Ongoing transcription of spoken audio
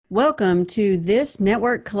Welcome to this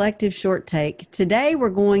Network Collective Short Take. Today we're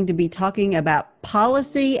going to be talking about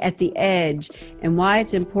policy at the edge and why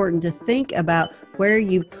it's important to think about where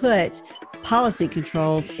you put policy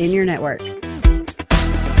controls in your network.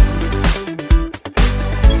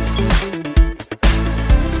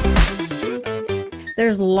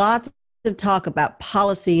 There's lots of talk about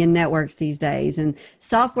policy in networks these days and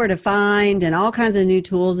software defined and all kinds of new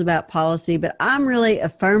tools about policy. But I'm really a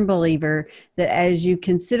firm believer that as you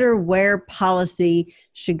consider where policy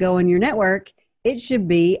should go in your network, it should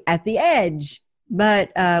be at the edge.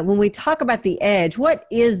 But when we talk about the edge, what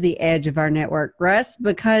is the edge of our network, Russ?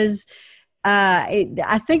 Because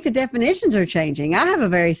I think the definitions are changing. I have a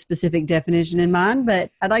very specific definition in mind,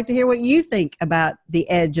 but I'd like to hear what you think about the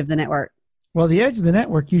edge of the network. Well, the edge of the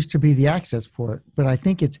network used to be the access port, but I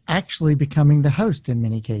think it's actually becoming the host in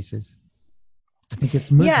many cases. I think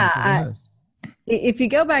it's moving to the host. If you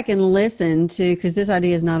go back and listen to, because this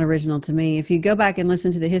idea is not original to me, if you go back and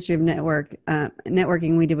listen to the history of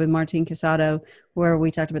networking we did with Martin Casado, where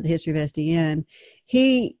we talked about the history of SDN,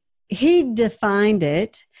 he defined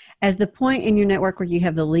it as the point in your network where you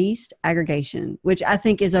have the least aggregation, which I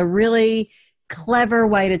think is a really clever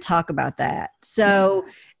way to talk about that. So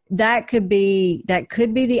that could be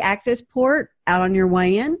the access port out on your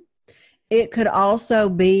way in. It could also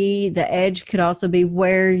be, the edge could also be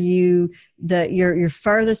where your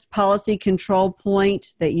furthest policy control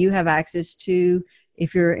point that you have access to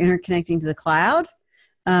if you're interconnecting to the cloud.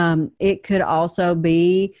 It could also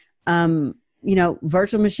be,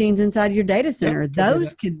 virtual machines inside your data center.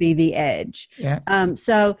 Those could be the edge. Yeah.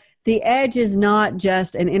 So the edge is not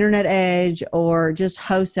just an internet edge or just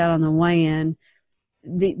hosts out on the way in.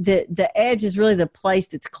 The edge is really the place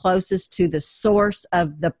that's closest to the source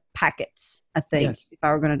of the packets, I think, yes, if I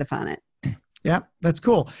were going to define it. Yeah, that's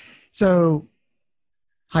cool. So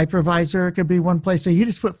hypervisor could be one place. So you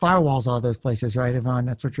just put firewalls all those places, right, Yvonne?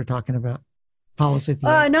 That's what you're talking about? Policy at the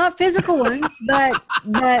edge. Not physical ones,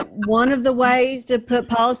 but one of the ways to put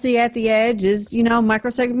policy at the edge is,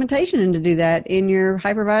 microsegmentation, and to do that in your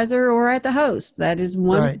hypervisor or at the host. That is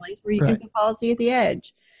one place where you can put policy at the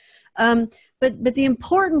edge. But the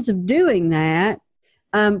importance of doing that,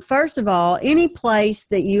 first of all, any place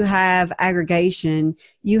that you have aggregation,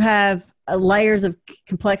 you have layers of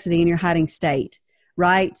complexity in your hiding state,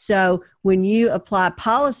 right? So when you apply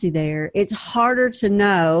policy there, it's harder to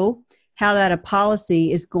know how that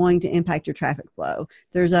policy is going to impact your traffic flow.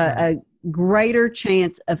 There's a greater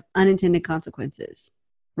chance of unintended consequences,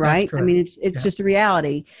 right? I mean, it's just a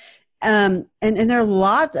reality. And there are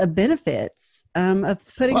lots of benefits of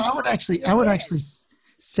putting. Well, I would actually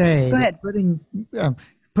say that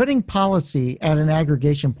putting policy at an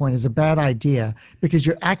aggregation point is a bad idea because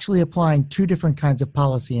you're actually applying two different kinds of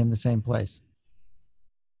policy in the same place.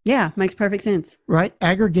 Yeah, makes perfect sense. Right?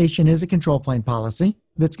 Aggregation is a control plane policy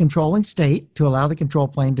that's controlling state to allow the control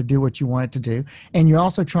plane to do what you want it to do, and you're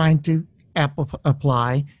also trying to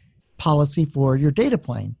apply policy for your data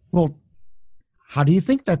plane. Well, how do you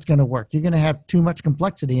think that's going to work? You're going to have too much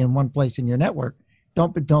complexity in one place in your network.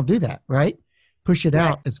 Don't do that, right? Push it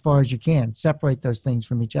out as far as you can. Separate those things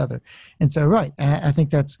from each other. And so, I think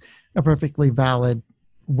that's a perfectly valid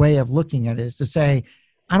way of looking at it, is to say,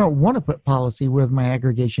 I don't want to put policy where my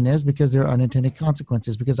aggregation is because there are unintended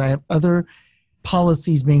consequences, because I have other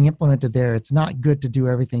policies being implemented there. It's not good to do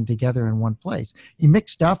everything together in one place. You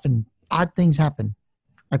mix stuff and odd things happen.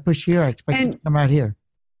 I push here, I expect it to come out here.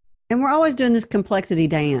 And we're always doing this complexity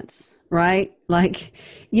dance, right? Like,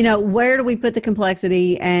 where do we put the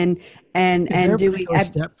complexity and do we have a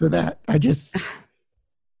step for that?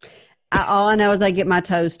 All I know is I get my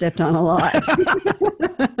toes stepped on a lot.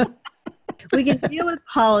 We can deal with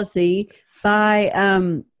policy by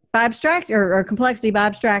abstract or complexity by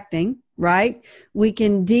abstracting, right? We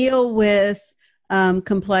can deal with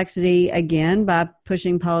complexity again by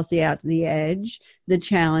pushing policy out to the edge. The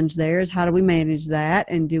challenge there is, how do we manage that?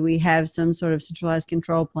 And do we have some sort of centralized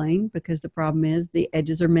control plane? Because the problem is the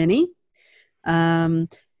edges are many.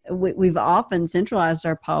 We've often centralized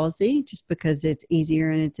our policy just because it's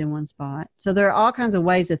easier and it's in one spot. So there are all kinds of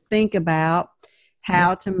ways to think about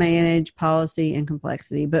how to manage policy and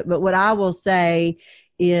complexity. But what I will say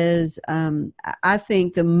is I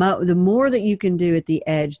think the more that you can do at the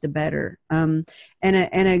edge, the better. And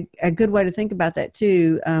a good way to think about that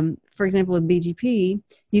too, for example, with BGP,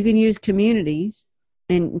 you can use communities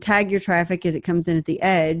and tag your traffic as it comes in at the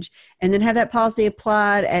edge, and then have that policy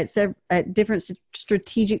applied at different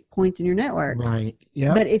strategic points in your network. Right.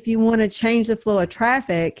 Yeah. But if you want to change the flow of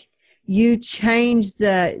traffic, you change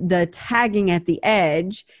the tagging at the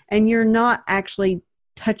edge, and you're not actually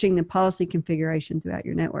touching the policy configuration throughout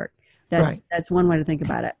your network. That's one way to think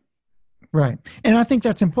about it. Right. And I think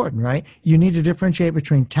that's important, right? You need to differentiate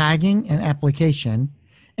between tagging and application.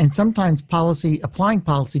 And sometimes applying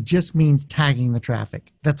policy just means tagging the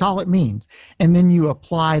traffic. That's all it means. And then you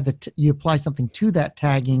apply something to that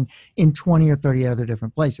tagging in 20 or 30 other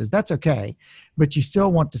different places. That's okay. But you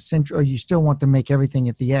still want to make everything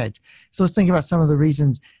at the edge. So let's think about some of the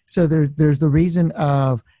reasons. So there's the reason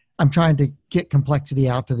of, I'm trying to get complexity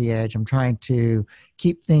out to the edge. I'm trying to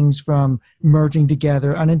keep things from merging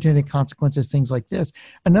together, unintended consequences, things like this.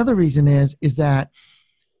 Another reason is that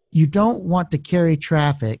you don't want to carry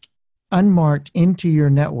traffic unmarked into your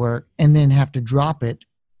network and then have to drop it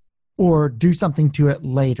or do something to it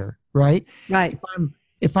later, right? Right.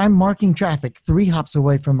 If I'm marking traffic 3 hops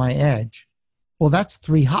away from my edge, well, that's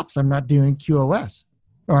 3 hops I'm not doing QoS,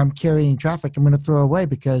 or I'm carrying traffic I'm going to throw away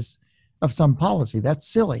because of some policy. That's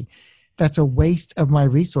silly. That's a waste of my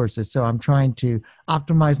resources. So I'm trying to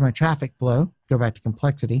optimize my traffic flow, go back to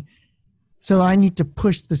complexity. So I need to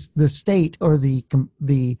push the state or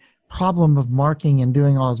the problem of marking and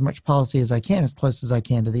doing all as much policy as I can, as close as I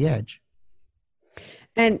can to the edge.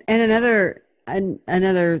 And another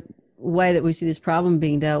way that we see this problem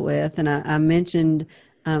being dealt with, and I mentioned,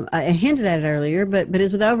 I hinted at it earlier, but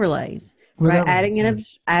is with overlays, right? Adding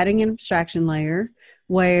an abstraction layer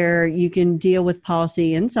where you can deal with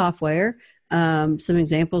policy in software. Some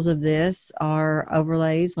examples of this are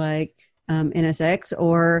overlays like NSX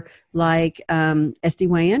or like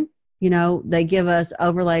SD-WAN. They give us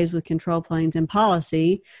overlays with control planes and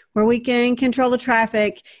policy where we can control the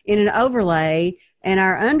traffic in an overlay, and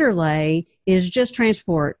our underlay is just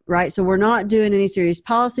transport, right? So we're not doing any serious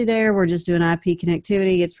policy there. We're just doing IP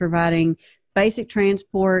connectivity. It's providing basic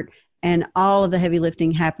transport, and all of the heavy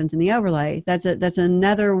lifting happens in the overlay. That's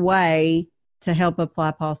another way to help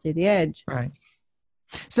apply policy at the edge. Right.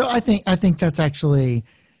 So I think that's actually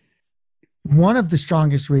one of the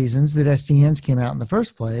strongest reasons that SDNs came out in the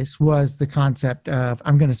first place was the concept of,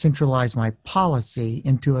 I'm going to centralize my policy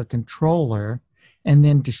into a controller and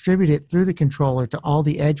then distribute it through the controller to all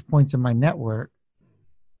the edge points of my network.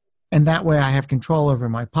 And that way I have control over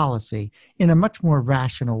my policy in a much more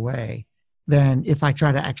rational way than if I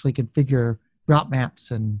try to actually configure route maps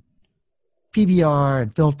and PBR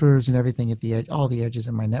and filters and everything at the edge, all the edges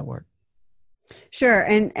in my network. Sure.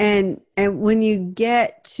 And when you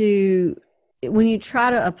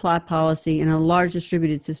try to apply policy in a large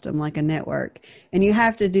distributed system like a network, and you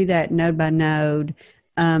have to do that node by node,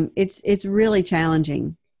 it's really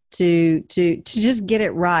challenging to just get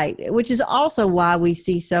it right, which is also why we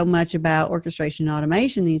see so much about orchestration and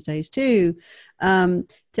automation these days too,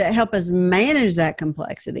 to help us manage that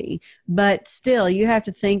complexity. But still, you have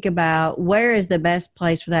to think about where is the best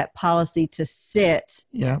place for that policy to sit,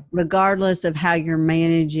 regardless of how you're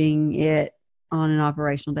managing it on an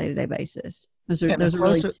operational day-to-day basis. Those are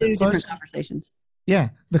really two different conversations. Yeah.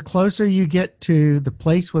 The closer you get to the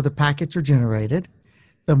place where the packets are generated,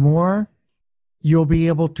 the more you'll be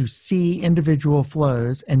able to see individual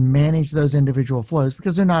flows and manage those individual flows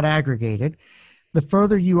because they're not aggregated. The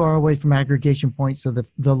further you are away from aggregation points, so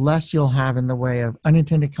the less you'll have in the way of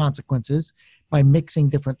unintended consequences by mixing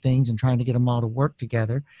different things and trying to get them all to work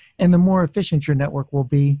together. And the more efficient your network will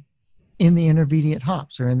be in the intermediate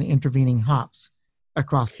hops or in the intervening hops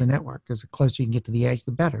across the network. Because the closer you can get to the edge,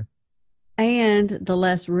 the better. And the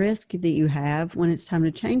less risk that you have when it's time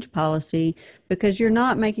to change policy because you're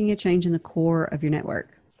not making a change in the core of your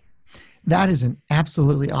network. That is an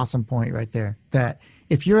absolutely awesome point right there. That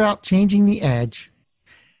if you're out changing the edge,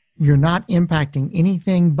 you're not impacting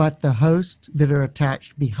anything but the hosts that are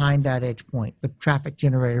attached behind that edge point, the traffic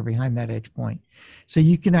generator behind that edge point. So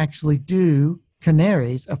you can actually do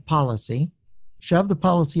canaries of policy, shove the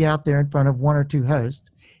policy out there in front of 1 or 2 hosts,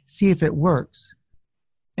 see if it works,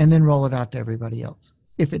 and then roll it out to everybody else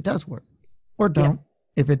if it does work, or don't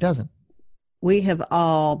if it doesn't. We have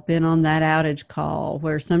all been on that outage call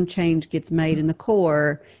where some change gets made in the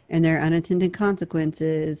core and there are unintended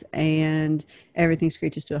consequences and everything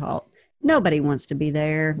screeches to a halt. Nobody wants to be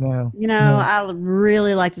there. No, I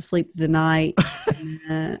really like to sleep through the night.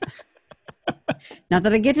 Not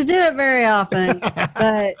that I get to do it very often,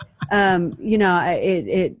 but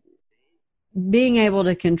it being able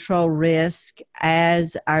to control risk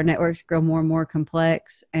as our networks grow more and more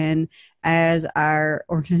complex and as our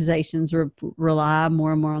organizations rely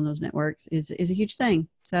more and more on those networks is a huge thing.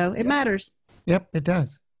 So it matters. Yep, it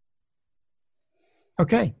does.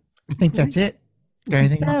 Okay. I think that's it. Got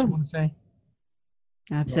anything else you want to say?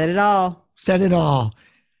 I've said it all. Said it all.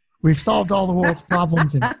 We've solved all the world's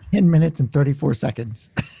problems in 10 minutes and 34 seconds.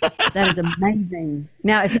 That is amazing.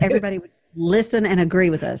 Now, if everybody would listen and agree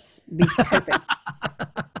with us, it'd be perfect.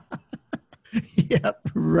 Yep,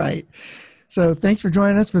 right. So thanks for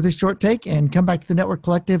joining us for this short take, and come back to the Network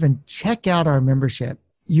Collective and check out our membership.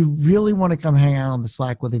 You really want to come hang out on the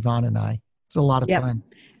Slack with Yvonne and I. It's a lot of fun.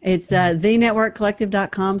 It's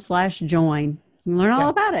thenetworkcollective.com/join. You learn all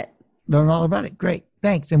about it. Learn all about it. Great.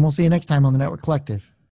 Thanks. And we'll see you next time on the Network Collective.